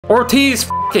Ortiz,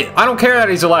 f it. I don't care that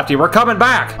he's a lefty. We're coming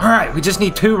back. All right, we just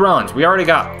need 2 runs. We already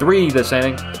got 3 this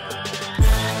inning.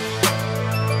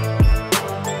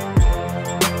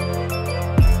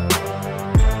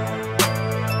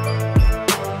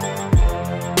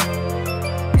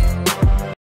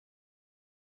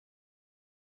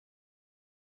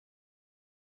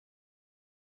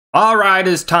 Alright,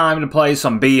 it's time to play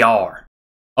some BR.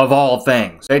 Of all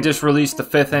things. They just released the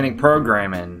 5th inning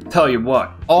program and tell you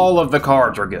what, all of the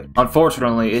cards are good.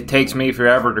 Unfortunately, it takes me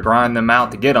forever to grind them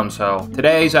out to get them, so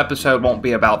today's episode won't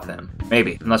be about them.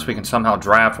 Maybe, unless we can somehow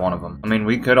draft one of them. I mean,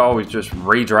 we could always just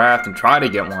redraft and try to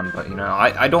get one, but you know,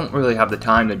 I don't really have the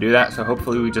time to do that, so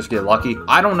hopefully we just get lucky.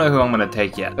 I don't know who I'm going to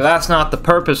take yet, but that's not the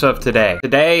purpose of today.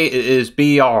 Today is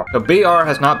BR. So BR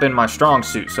has not been my strong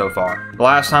suit so far. The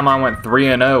last time I went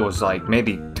 3-0 was like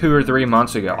maybe 2 or 3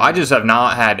 months ago. I just have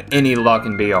not had any luck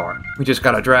in BR. We just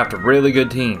got to draft a really good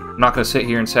team. I'm not going to sit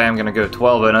here and say I'm going to go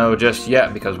 12-0 just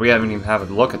yet because we haven't even had a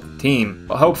look at the team,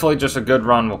 but hopefully just a good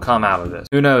run will come out of this.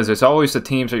 Who knows, it's always the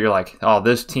teams that you're like, oh,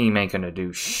 this team ain't going to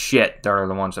do shit. They're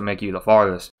the ones that make you the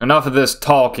farthest. Enough of this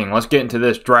talking, let's get into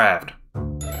this draft.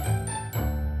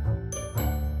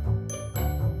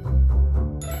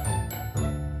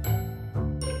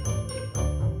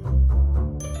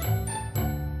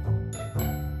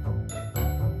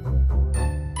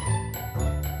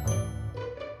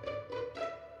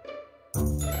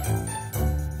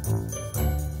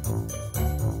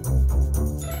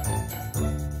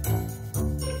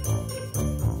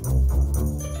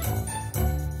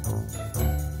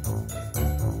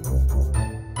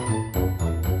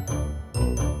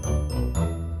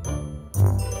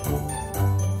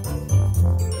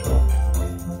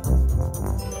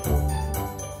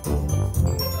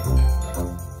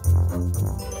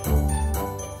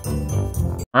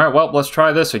 Alright, well, let's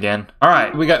try this again.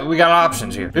 Alright, we got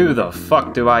options here. Who the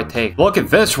fuck do I take? Look at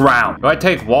this round. Do I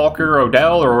take Walker,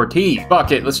 Odell, or Ortiz?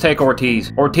 Fuck it, let's take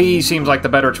Ortiz. Ortiz seems like the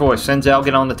better choice. Senzel,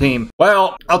 get on the team.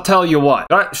 Well, I'll tell you what.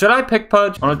 Should I pick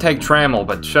Pudge? I'm gonna take Trammell,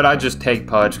 but should I just take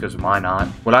Pudge? Because why not?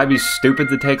 Would I be stupid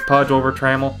to take Pudge over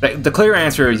Trammell? The clear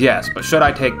answer is yes, but should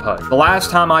I take Pudge? The last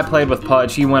time I played with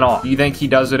Pudge, he went off. Do you think he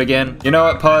does it again? You know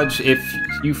what, Pudge? If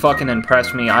you fucking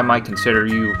impress me, I might consider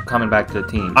you coming back to the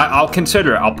team. I'll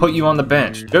consider it. I'll put you on the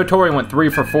bench. Joe Torre went 3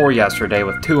 for 4 yesterday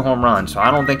with 2 home runs, so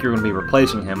I don't think you're going to be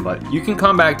replacing him, but you can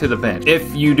come back to the bench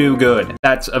if you do good.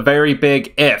 That's a very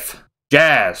big if.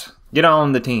 Jazz, get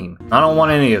on the team. I don't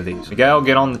want any of these. Miguel,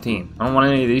 get on the team. I don't want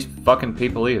any of these fucking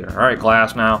people either. Alright,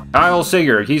 Glass now. Kyle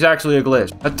Seager, he's actually a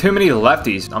glitch. That's too many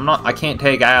lefties. I can't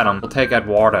take Adam. We'll take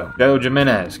Eduardo. Joe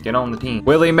Jimenez, get on the team.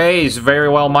 Willie Mays very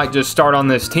well might just start on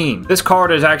this team. This card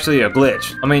is actually a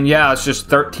glitch. I mean, yeah, it's just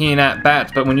 13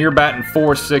 at-bats, but when you're batting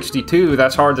 .462,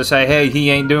 that's hard to say, hey, he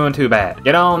ain't doing too bad.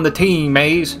 Get on the team,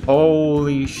 Mays.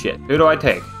 Holy shit. Who do I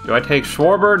take? Do I take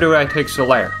Schwarber or do I take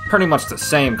Soler? Pretty much the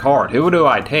same card. Who do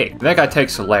I take? I think I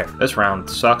take Soler. This round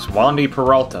sucks. Wandy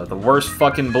Peralta, the worst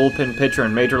fucking bullpen pitcher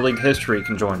in Major League history,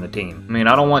 can join the team. I mean,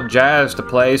 I don't want Jazz to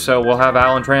play, so we'll have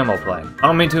Alan Trammell play. I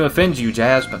don't mean to offend you,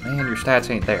 Jazz, but man, your stats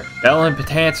ain't there. Ellen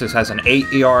Patansis has an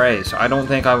 8 ERA, so I don't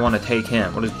think I want to take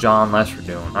him. What is John Lester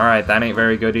doing? Alright, that ain't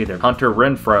very good either. Hunter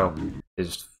Renfroe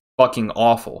is fucking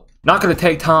awful. Not gonna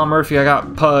take Tom Murphy, I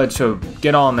got Pudge, so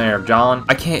get on there, John.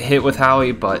 I can't hit with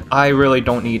Howie, but I really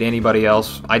don't need anybody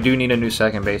else. I do need a new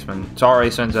second baseman. Sorry,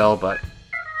 Senzel, but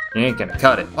you ain't gonna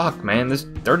cut it. Fuck, man,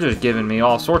 they're just giving me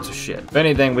all sorts of shit. If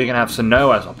anything, we can have Sano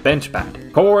as a bench bat.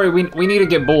 Corey, we need to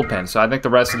get bullpen, so I think the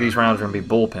rest of these rounds are gonna be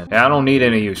bullpen. Yeah, I don't need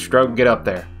any of you. Stroke, get up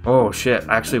there. Oh, shit.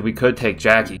 Actually, we could take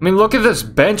Jackie. I mean, look at this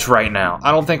bench right now.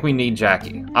 I don't think we need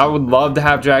Jackie. I would love to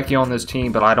have Jackie on this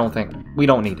team, but we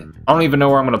don't need it. I don't even know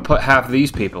where I'm gonna put half of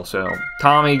these people, so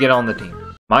Tommy, get on the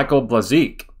team. Michael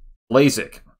Blazik.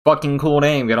 Fucking cool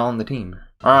name, get on the team.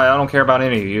 Alright, I don't care about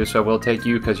any of you, so we'll take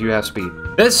you because you have speed.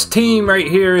 This team right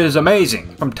here is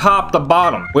amazing, from top to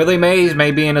bottom. Willie Mays may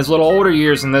be in his little older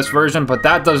years in this version, but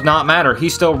that does not matter. He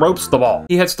still ropes the ball.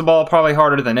 He hits the ball probably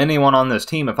harder than anyone on this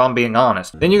team, if I'm being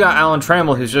honest. Then you got Alan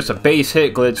Trammell, who's just a base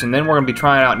hit glitch, and then we're going to be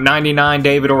trying out 99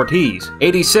 David Ortiz.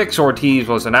 86 Ortiz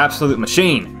was an absolute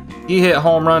machine. He hit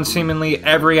home runs seemingly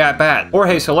every at-bat.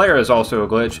 Jorge Soler is also a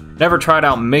glitch. Never tried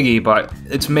out Miggy, but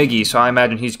it's Miggy, so I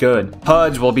imagine he's good.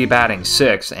 Pudge will be batting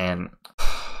 6, and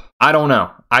I don't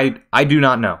know. I do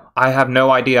not know. I have no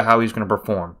idea how he's going to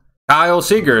perform. Kyle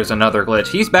Seager is another glitch.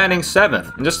 He's batting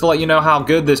 7th. And just to let you know how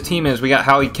good this team is, we got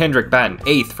Howie Kendrick batting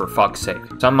 8th for fuck's sake.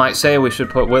 Some might say we should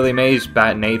put Willie Mays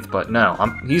batting 8th, but no.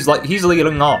 He's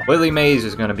leading off. Willie Mays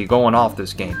is going to be going off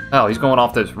this game. Hell, he's going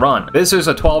off this run. This is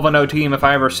a 12-0 team if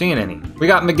I ever seen any. We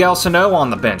got Miguel Sano on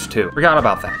the bench too. Forgot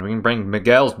about that. We can bring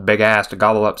Miguel's big ass to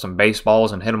gobble up some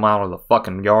baseballs and hit him out of the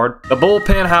fucking yard. The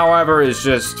bullpen, however, is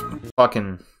just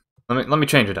fucking... Let me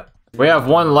change it up. We have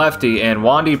one lefty, and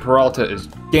Wandy Peralta is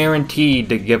guaranteed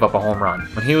to give up a home run.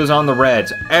 When he was on the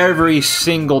Reds, every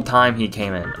single time he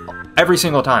came in, every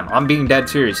single time, I'm being dead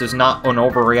serious, this is not an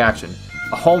overreaction.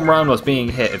 A home run was being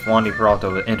hit if Wandy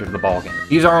Peralta entered the ballgame.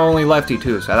 He's our only lefty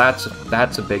too, so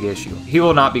that's a big issue. He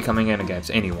will not be coming in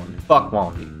against anyone. Fuck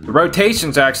Wandy. The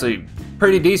rotation's actually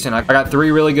pretty decent. I got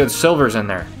 3 really good silvers in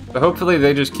there. So hopefully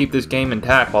they just keep this game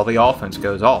intact while the offense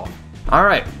goes off.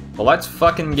 Alright. Well, let's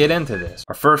fucking get into this.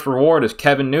 Our first reward is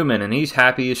Kevin Newman, and he's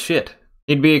happy as shit.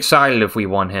 He'd be excited if we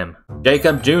won him.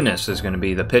 Jacob Junis is going to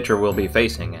be the pitcher we'll be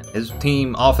facing, and his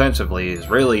team offensively is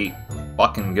really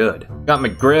fucking good. Got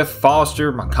McGriff,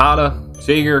 Foster, Makata,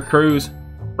 Seager, Cruz.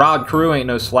 Rod Crew ain't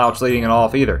no slouch leading it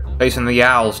off either. Facing the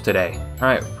Owls today.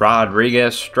 Alright,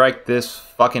 Rodriguez, strike this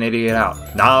fucking idiot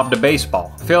out. Knob to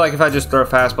baseball. I feel like if I just throw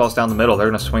fastballs down the middle, they're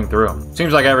gonna swing through them.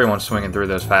 Seems like everyone's swinging through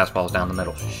those fastballs down the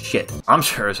middle. Shit. I'm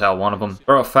sure as hell one of them.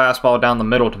 Throw a fastball down the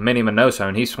middle to Minnie Minoso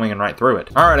and he's swinging right through it.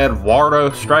 Alright,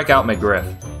 Eduardo, strike out McGriff.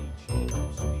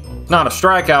 Not a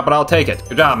strikeout, but I'll take it.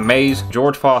 Good job, Mays.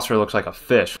 George Foster looks like a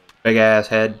fish. Big ass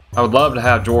head. I would love to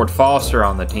have George Foster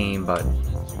on the team, but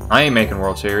I ain't making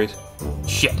World Series.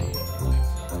 Shit.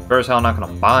 Sure as hell not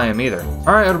gonna buy him either.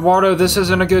 Alright, Eduardo, this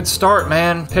isn't a good start,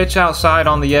 man. Pitch outside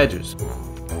on the edges.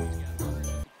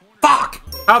 Fuck!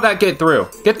 How'd that get through?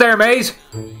 Get there, Mays!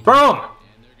 Throw him!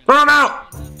 Throw him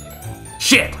out!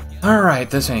 Shit! Alright,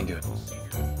 this ain't good.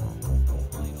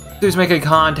 Dude's making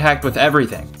contact with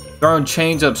everything. Throwing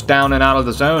changeups down and out of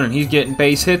the zone, and he's getting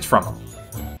base hits from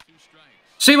them.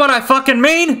 See what I fucking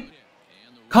mean?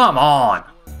 Come on!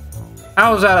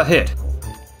 How was that a hit?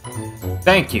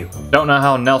 Thank you. Don't know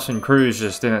how Nelson Cruz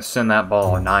just didn't send that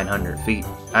ball 900 feet.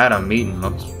 Adam Eaton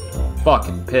looks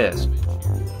fucking pissed.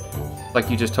 Like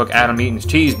you just took Adam Eaton's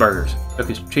cheeseburgers. Took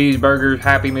his cheeseburgers,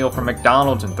 Happy Meal from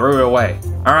McDonald's, and threw it away.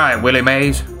 Alright, Willie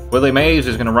Mays. Willie Mays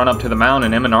is going to run up to the mound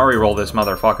and Eminari roll this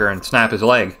motherfucker and snap his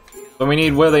leg. So we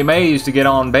need Willie Mays to get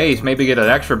on base, maybe get an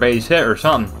extra base hit or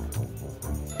something.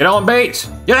 Get on base!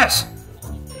 Yes!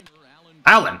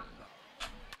 Allen!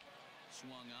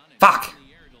 Fuck!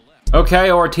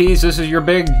 Okay, Ortiz, this is your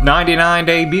big 99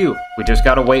 debut. We just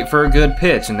gotta wait for a good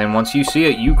pitch, and then once you see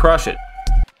it, you crush it.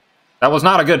 That was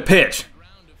not a good pitch.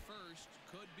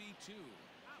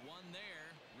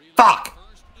 Fuck!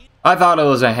 I thought it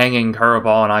was a hanging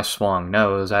curveball and I swung.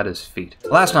 No, it was at his feet.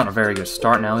 Well, that's not a very good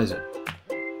start now, is it?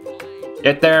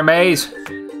 Get there, Mays!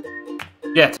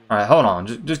 Get. Alright, hold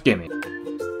on. Just give me.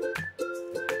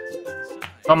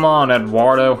 Come on,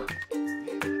 Eduardo.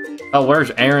 Oh,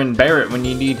 where's Aaron Barrett when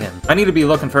you need him? I need to be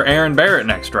looking for Aaron Barrett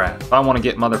next draft if I want to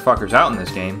get motherfuckers out in this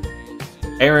game.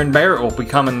 Aaron Barrett will be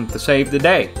coming to save the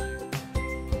day.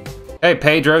 Hey,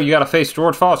 Pedro, you gotta face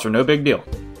George Foster. No big deal.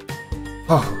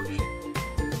 Oh, shit.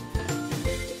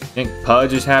 Think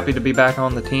Pudge is happy to be back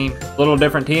on the team? A little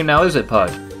different team now, is it,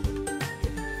 Pudge?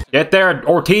 Get there,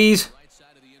 Ortiz.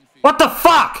 What the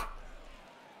fuck?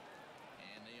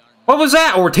 What was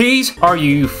that, Ortiz? Are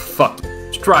you fucking...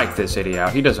 Strike this idiot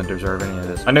out. He doesn't deserve any of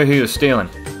this. I knew he was stealing.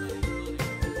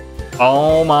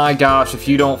 Oh my gosh, if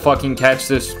you don't fucking catch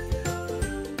this...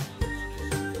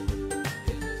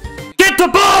 Get the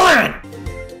ball in!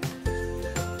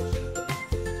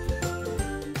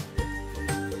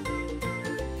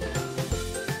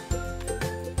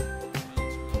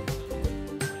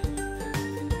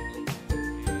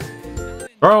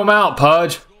 Throw him out,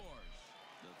 Pudge.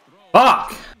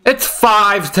 Fuck! It's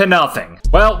 5-0.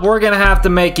 Well, we're gonna have to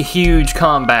make a huge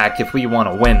comeback if we want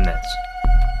to win this.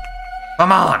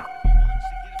 Come on!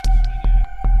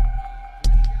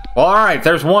 Well, alright,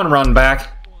 there's one run back.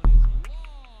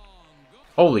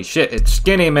 Holy shit, it's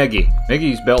Skinny Miggy.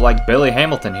 Miggy's built like Billy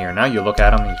Hamilton here. Now you look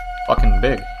at him, he's fucking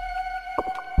big.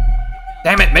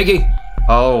 Damn it, Miggy!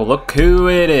 Oh, look who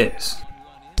it is.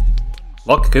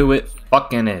 Look who it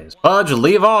fucking is. Pudge,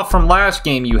 leave off from last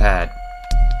game you had.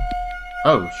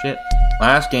 Oh shit.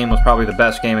 Last game was probably the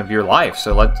best game of your life,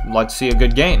 so let's see a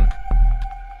good game.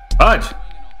 Pudge!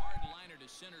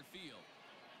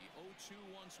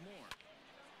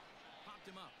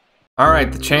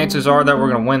 Alright, the chances are that we're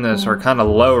going to win this are kind of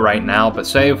low right now, but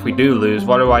say if we do lose,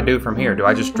 what do I do from here? Do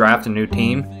I just draft a new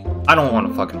team? I don't want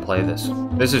to fucking play this.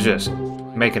 This is just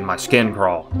making my skin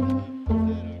crawl.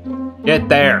 Get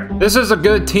there. This is a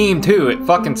good team, too. It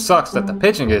fucking sucks that the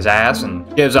pitching is ass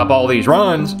and gives up all these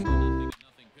runs.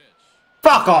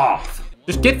 Fuck off!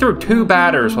 Just get through 2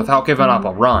 batters without giving up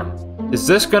a run. Is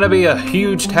this gonna be a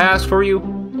huge task for you?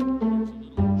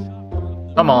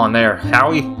 Come on there,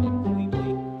 Howie.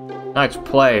 Nice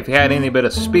play. If he had any bit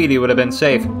of speed, he would have been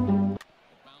safe.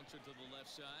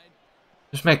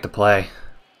 Just make the play.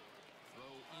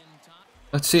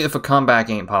 Let's see if a comeback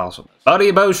ain't possible.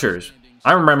 Buddy Boshers.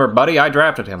 I remember Buddy, I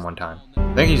drafted him one time.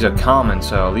 I think he's a common,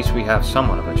 so at least we have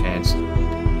somewhat of a chance.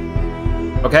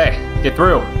 Okay, get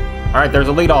through. Alright, there's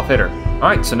a leadoff hitter.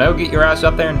 Alright, Sano, get your ass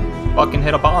up there and fucking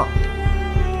hit a bomb.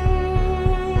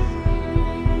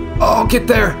 Oh, get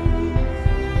there!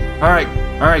 Alright,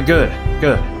 good.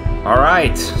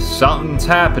 Alright, something's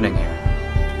happening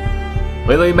here.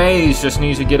 Willie Mays just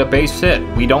needs to get a base hit.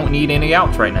 We don't need any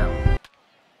outs right now.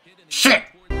 Shit!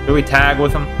 Do we tag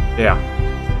with him? Yeah.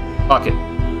 Fuck it.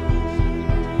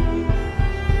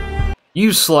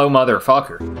 You slow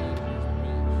motherfucker.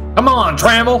 Come on,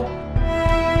 Trammell!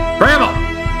 Trammell!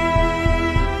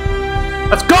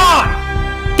 That's gone!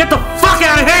 Get the fuck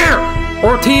out of here!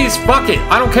 Ortiz, fuck it.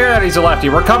 I don't care that he's a lefty.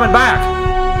 We're coming back.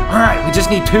 Alright, we just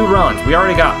need 2 runs. We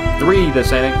already got 3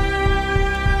 this inning.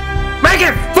 Make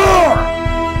it 4!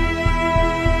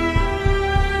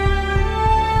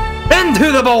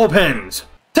 Into the bullpens!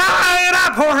 Tie it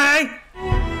up, Jorge!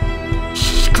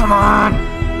 Shh, come on!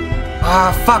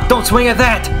 Ah, fuck, don't swing at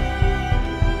that!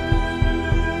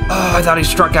 Oh, I thought he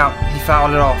struck out. He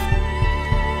fouled it off.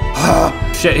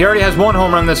 Oh, shit, he already has 1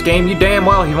 home run this game. You damn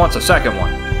well he wants a second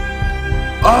one.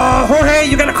 Oh, Jorge,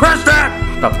 you gotta crush that!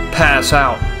 About to pass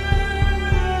out.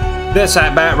 This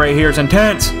at-bat right here is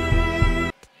intense.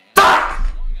 Fuck!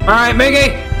 Alright,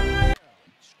 Miggy!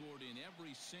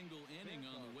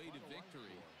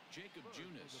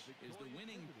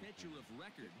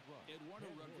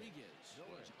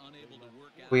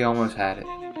 We almost had it.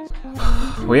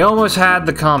 We almost had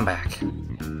the comeback.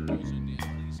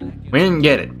 We didn't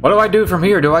get it. What do I do from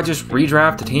here? Do I just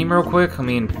redraft the team real quick? I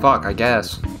mean, fuck, I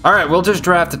guess. Alright, we'll just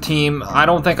draft the team. I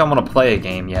don't think I'm gonna play a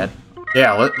game yet.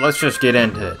 Yeah, let's just get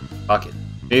into it. Fuck it.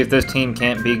 See if this team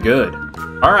can't be good.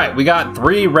 Alright, we got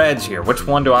 3 Reds here. Which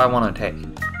one do I want to take?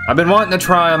 I've been wanting to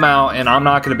try him out, and I'm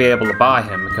not going to be able to buy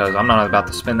him because I'm not about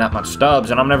to spend that much stubs,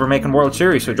 and I'm never making World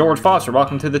Series. So George Foster,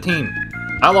 welcome to the team.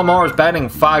 Alomar is batting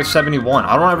 571.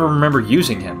 I don't ever remember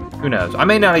using him. Who knows? I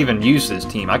may not even use this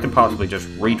team. I could possibly just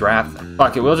redraft them.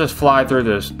 Fuck it, we'll just fly through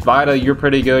this. Vida, you're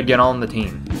pretty good. Get on the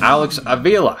team. Alex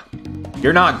Avila,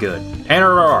 you're not good. Tanner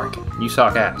Roark, you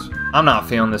suck ass. I'm not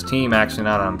feeling this team, actually,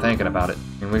 now that I'm thinking about it.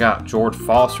 I mean, we got George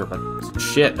Foster, but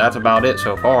shit, that's about it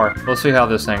so far. We'll see how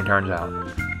this thing turns out.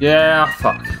 Yeah,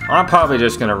 fuck. I'm probably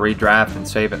just gonna redraft and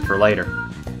save it for later.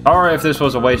 Sorry if this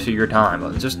was a waste of your time,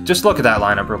 but just look at that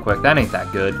lineup real quick. That ain't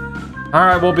that good.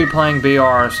 Alright, we'll be playing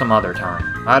BR some other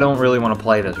time. I don't really want to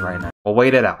play this right now. We'll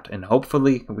wait it out, and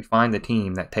hopefully we find the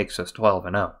team that takes us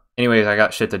 12-0. Anyways, I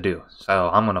got shit to do, so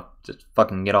I'm gonna just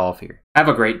fucking get off here. Have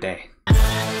a great day.